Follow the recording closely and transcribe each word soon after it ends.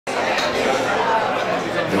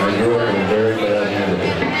I grew up in a very bad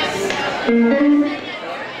neighborhood.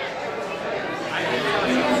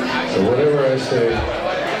 So whatever I say,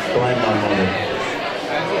 blame my mother.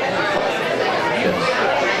 Yes.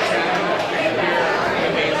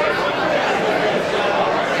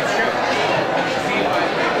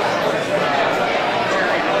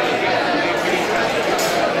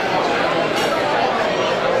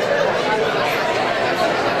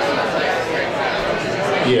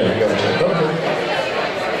 Yeah, I got to check. Okay.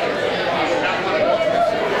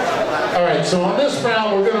 All right, so on this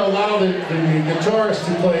round, we're going to allow the guitarist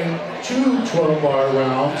to play 2 12-bar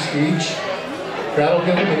rounds each. That'll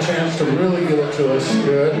give them a chance to really give it to us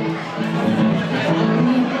good.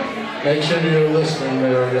 Make sure you're listening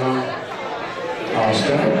there, young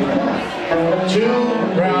Austin.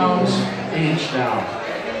 2 rounds each now.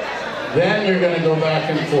 Then you're going to go back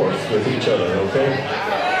and forth with each other, okay?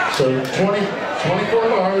 So 24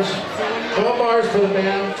 bars, 12 bars for the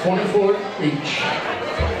band, 24 each.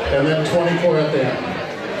 And then 24 at the end.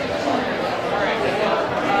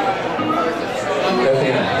 At the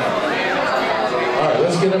end. All right,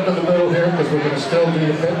 let's get up in the middle here because we're going to still do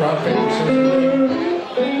the pit rock, paper, scissors.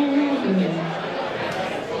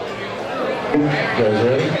 You guys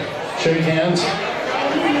ready? Shake hands.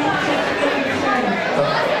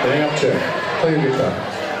 Hang up chair. Play your guitar.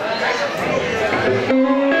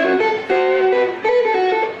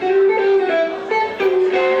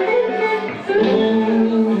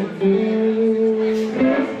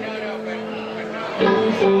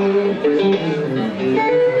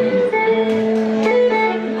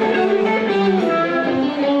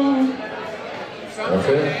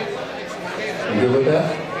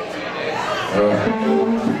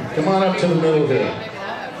 Come on up to the middle here.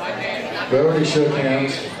 We already shook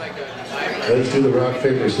hands. Let's do the rock,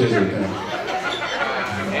 paper, scissors now.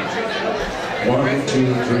 1,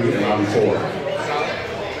 2, 3, and on 4.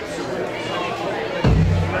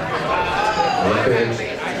 Okay.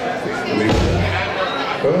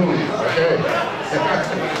 Boom. Okay.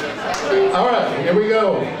 All right, here we go.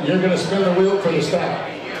 You're going to spin the wheel for the stop.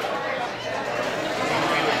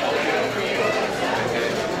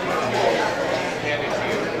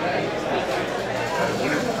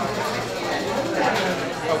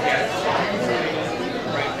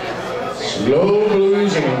 Slow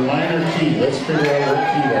blues in a minor key. Let's figure out what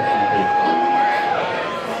key that can be.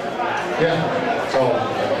 Yeah, that's all.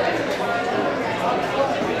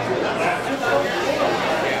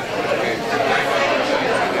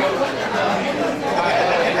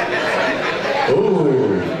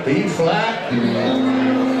 Ooh, B flat.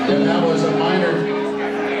 And that was a minor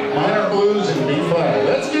blues in B flat.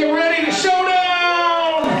 Let's get ready to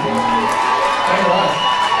showdown! All right.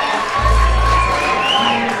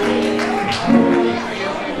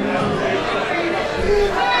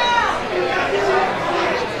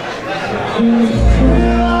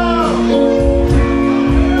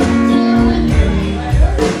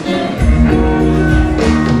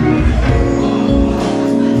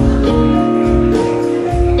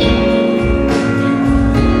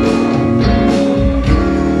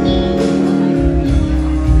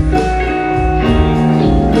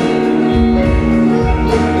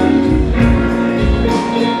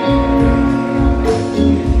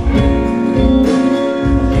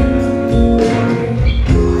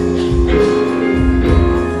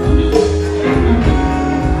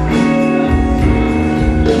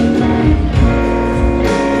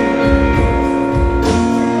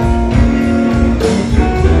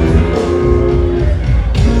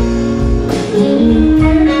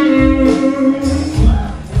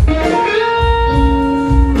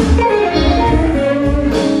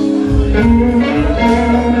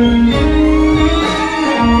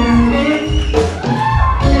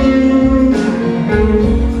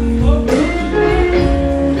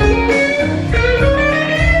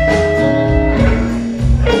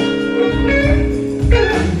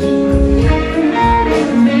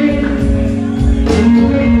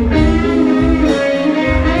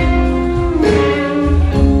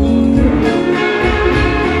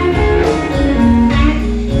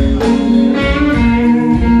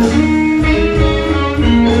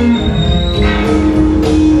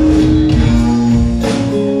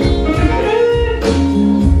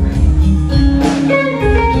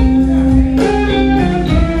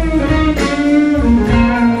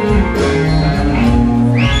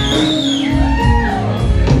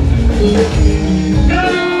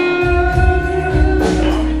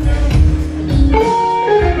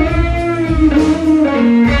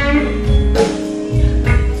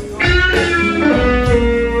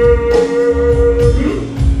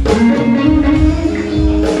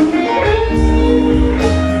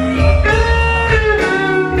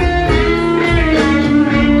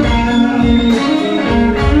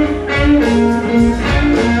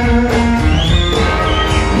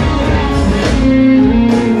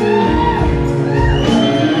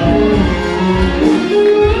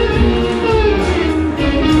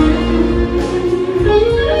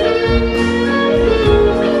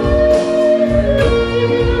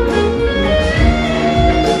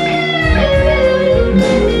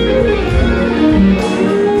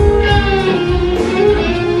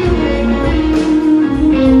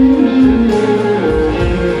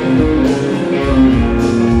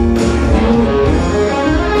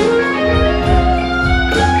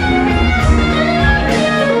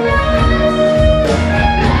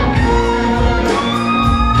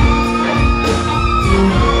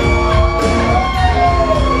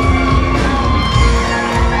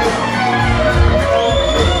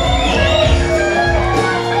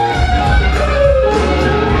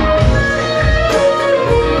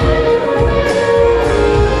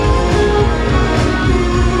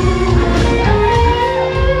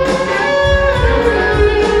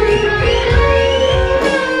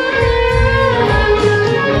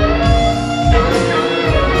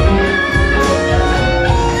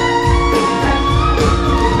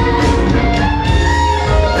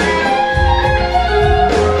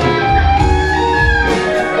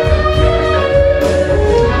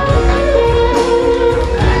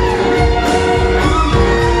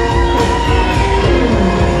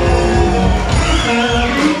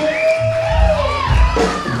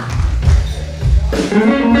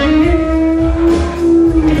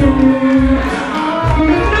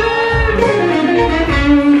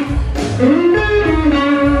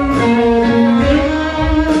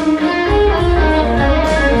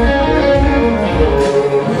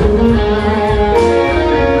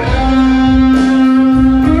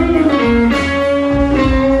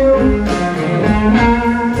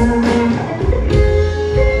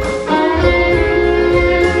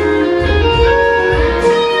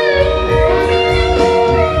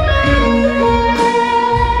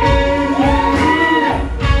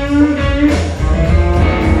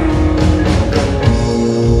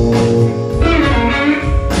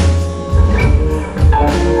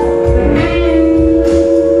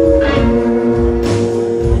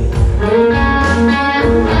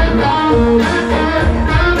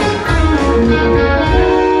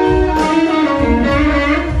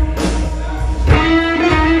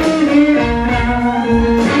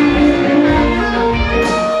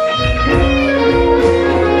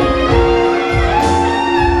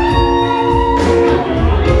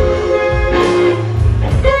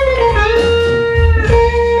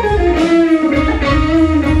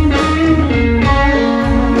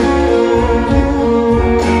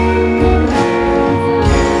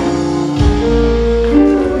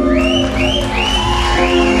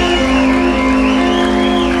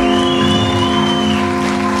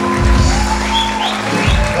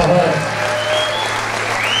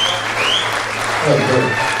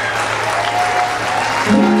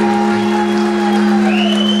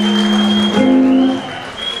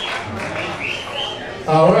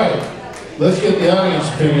 Let's get the audience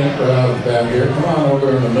opinion back here. Come on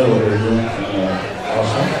over in the middle here, Ewen.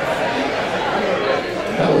 Awesome.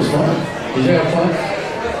 That was fun. Did you have fun?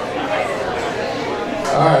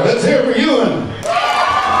 All right, let's hear it for Ewen.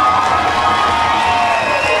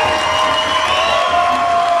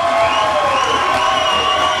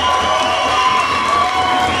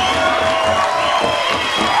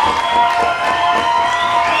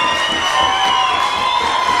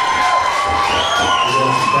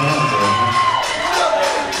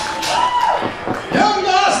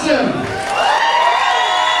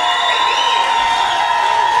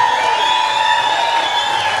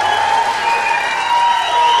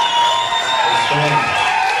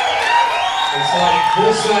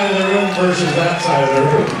 This side of the room versus that side of the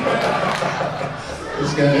room.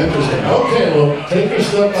 It's kind of interesting. Okay, well, take your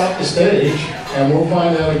stuff off the stage, and we'll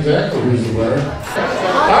find out exactly who's the winner.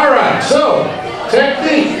 All right, so,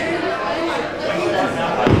 technique.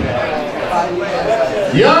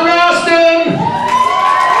 Young Austin!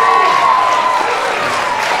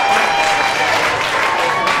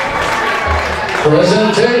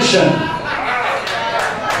 Presentation.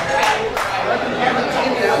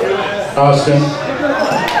 Austin.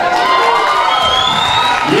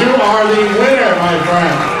 You are the winner, my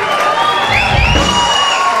friend.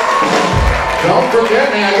 Don't forget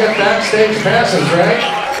me, I got backstage passes, right?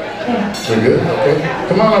 We're good? Okay.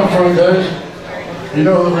 Come on up front, guys. You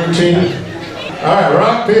know the routine. All right,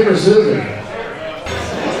 rock, paper, scissors.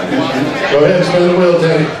 Go ahead, spin the wheel,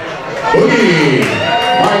 Teddy. Boogie!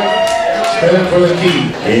 Mike, spin it for the key.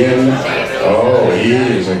 Ian. Oh, he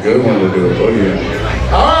is a good one to do a boogie.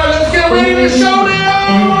 All right, let's get ready to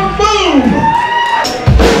showdown! Boom!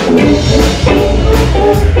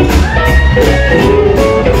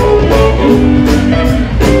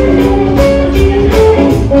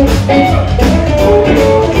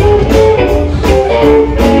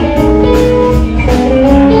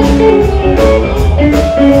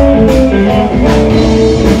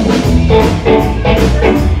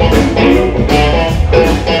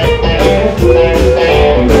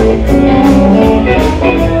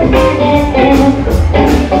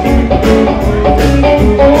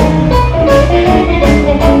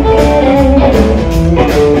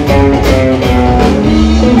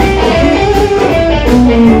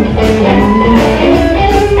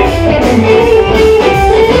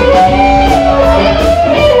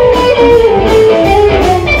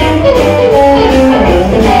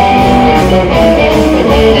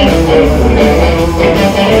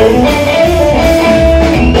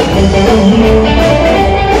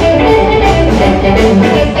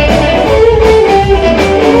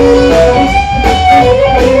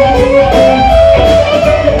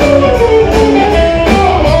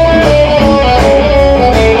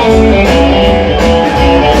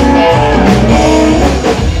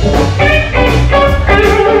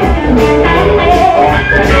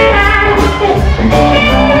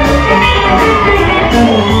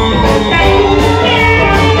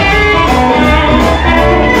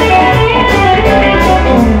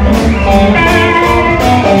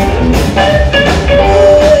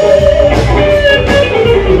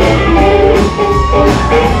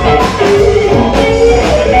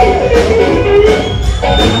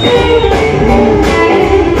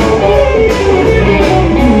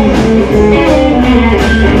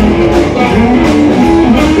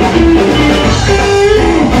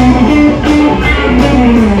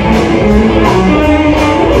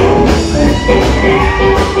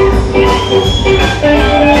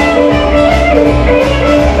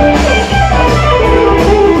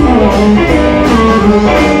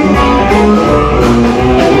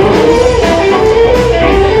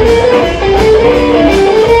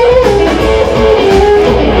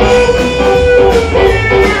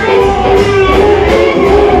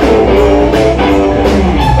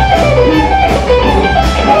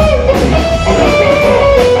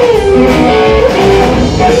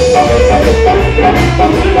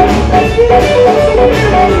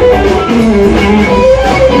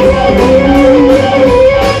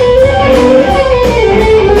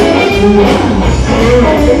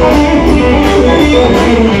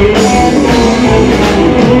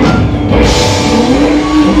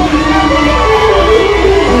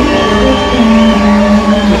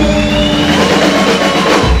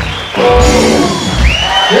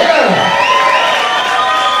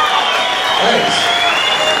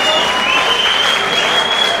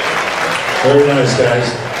 Very nice, guys.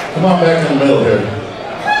 Come on back in the middle here,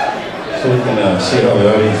 so we can see how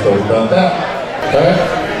the audience feels about that. Okay?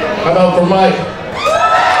 How about for Mike?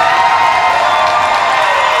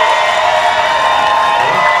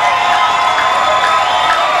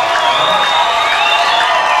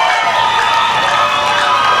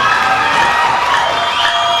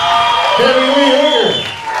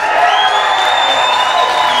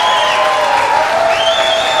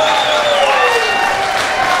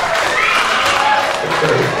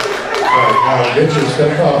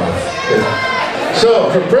 step off. So,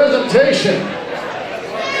 for presentation,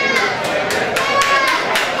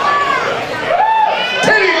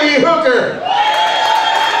 Hooker.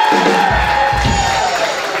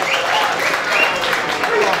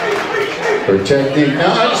 For technique.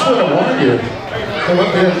 Now, I just want to warn you, come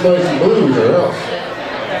up here and play some blues or else.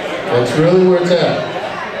 That's really where it's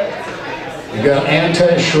at. You got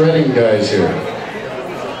anti-shredding guys here.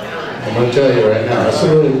 I'm going to tell you right now, that's a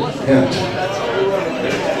little hint.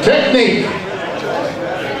 Technique.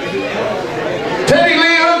 Teddy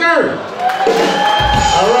Lee Hooker.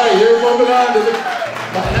 All right, you're moving on to the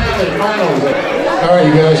finals. All right,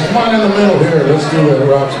 you guys, come on in the middle here. Let's do that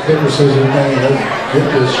rocks, paper, scissors, thing. Let's get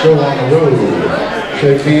this show on the road.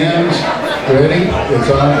 Shake hands. Ready? It's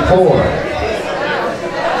on 4.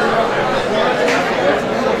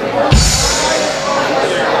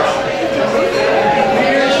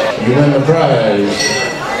 You win the prize.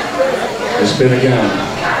 Let's spin again.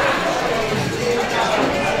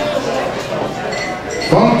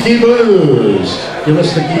 Funky Blues. Give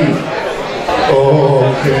us the key.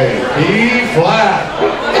 Okay, B flat.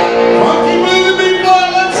 Funky Blues, B flat.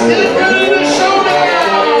 Let's get ready to showdown.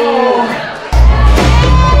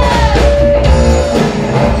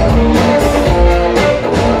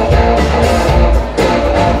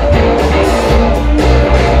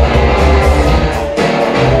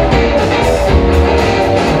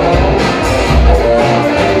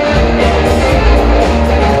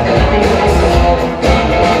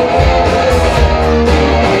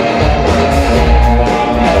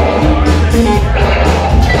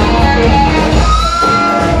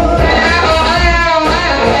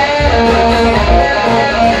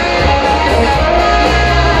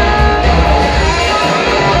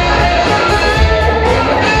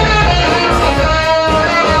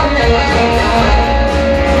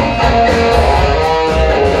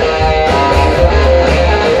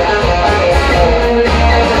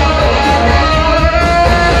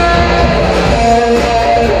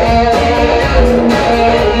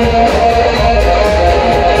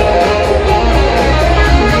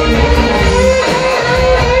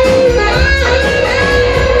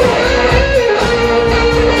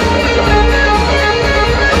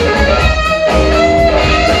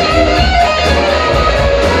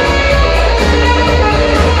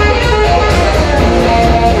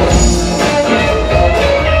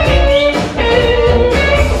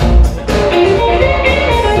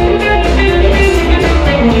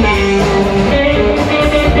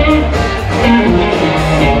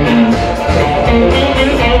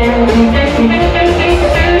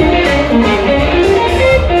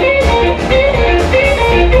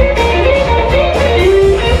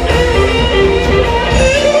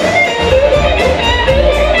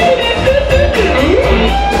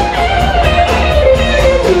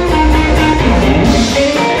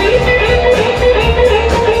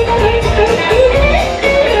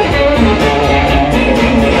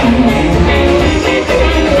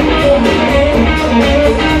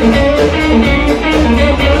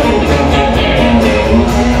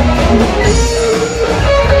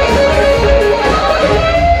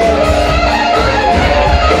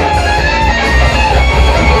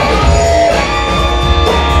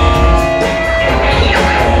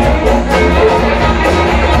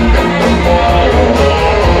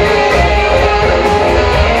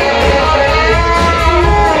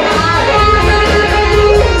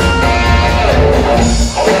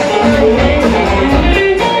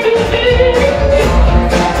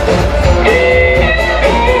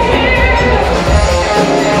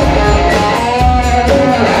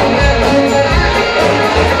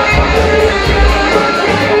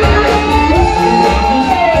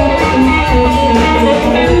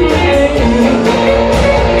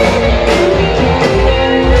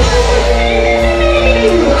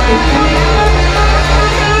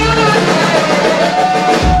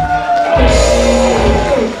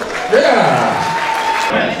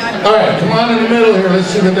 Let's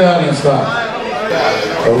see the audience thought.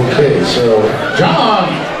 Okay, so John.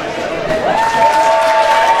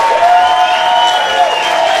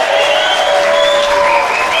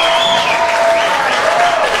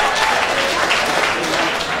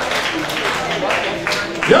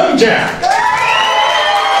 Young Jack.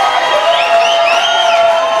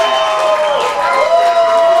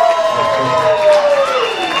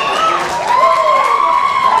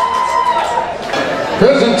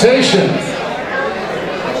 Presentation.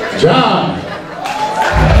 John.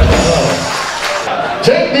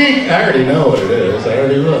 Technique. I already know what it is. I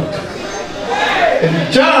already looked.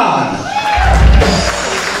 And John.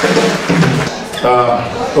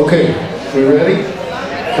 Okay, we ready?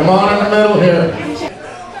 Come on in the middle here.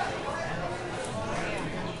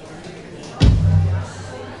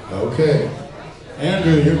 Okay.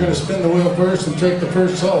 Andrew, you're going to spin the wheel first and take the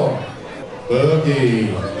first solo.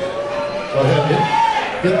 Boogie. Go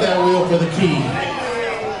ahead, hit that wheel for the key.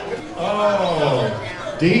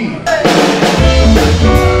 Oh, D.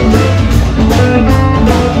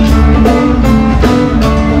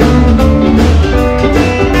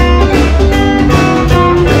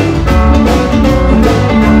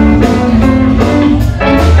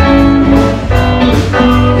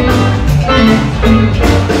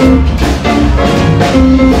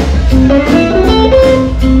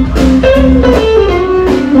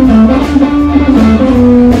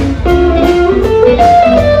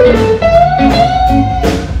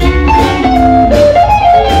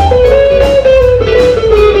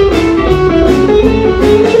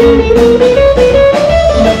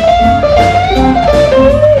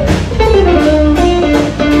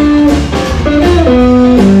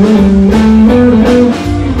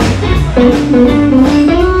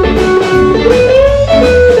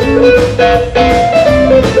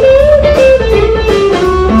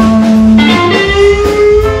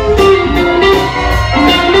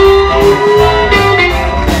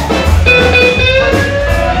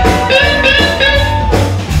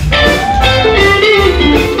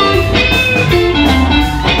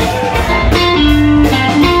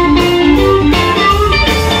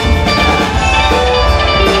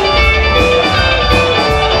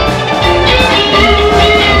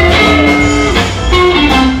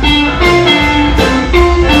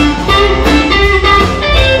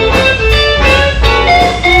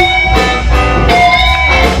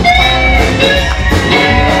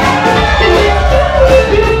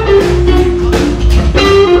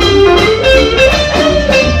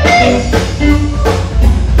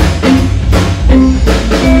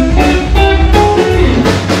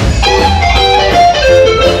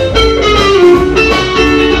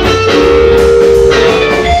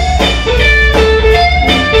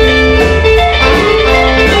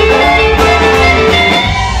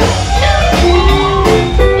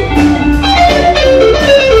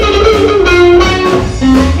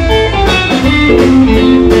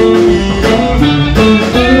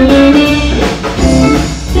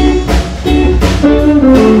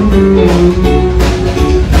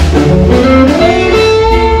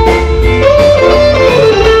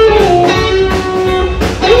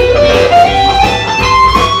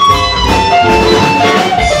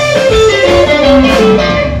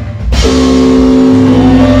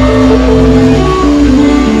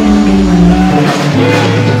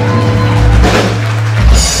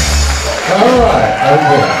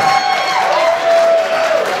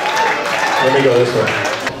 Let me go this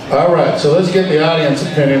way. All right, so let's get the audience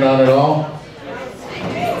opinion on it all.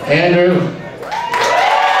 Andrew.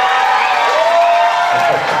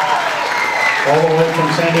 All the way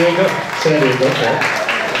from San Diego? San Diego, okay.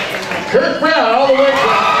 Kirk Browne, all the way from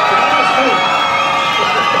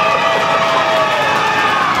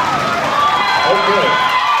Okay.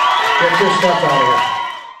 Get your stuff out of here.